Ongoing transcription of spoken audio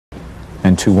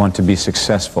and to want to be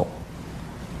successful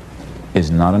is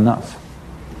not enough.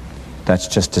 That's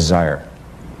just desire.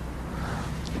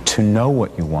 To know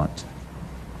what you want,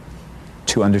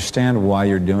 to understand why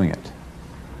you're doing it,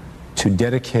 to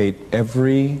dedicate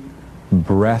every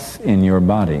breath in your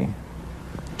body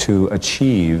to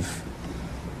achieve.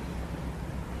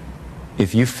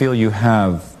 If you feel you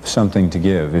have something to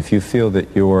give, if you feel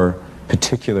that your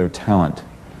particular talent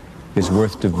is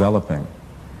worth developing,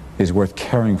 is worth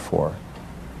caring for,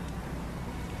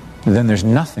 then there's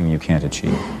nothing you can't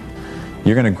achieve.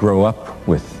 You're going to grow up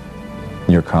with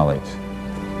your colleagues.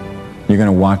 You're going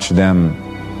to watch them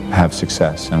have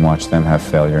success and watch them have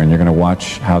failure, and you're going to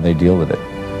watch how they deal with it.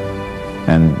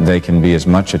 And they can be as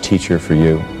much a teacher for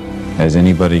you as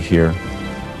anybody here,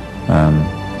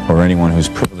 or anyone who's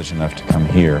privileged enough to come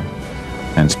here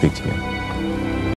and speak to you.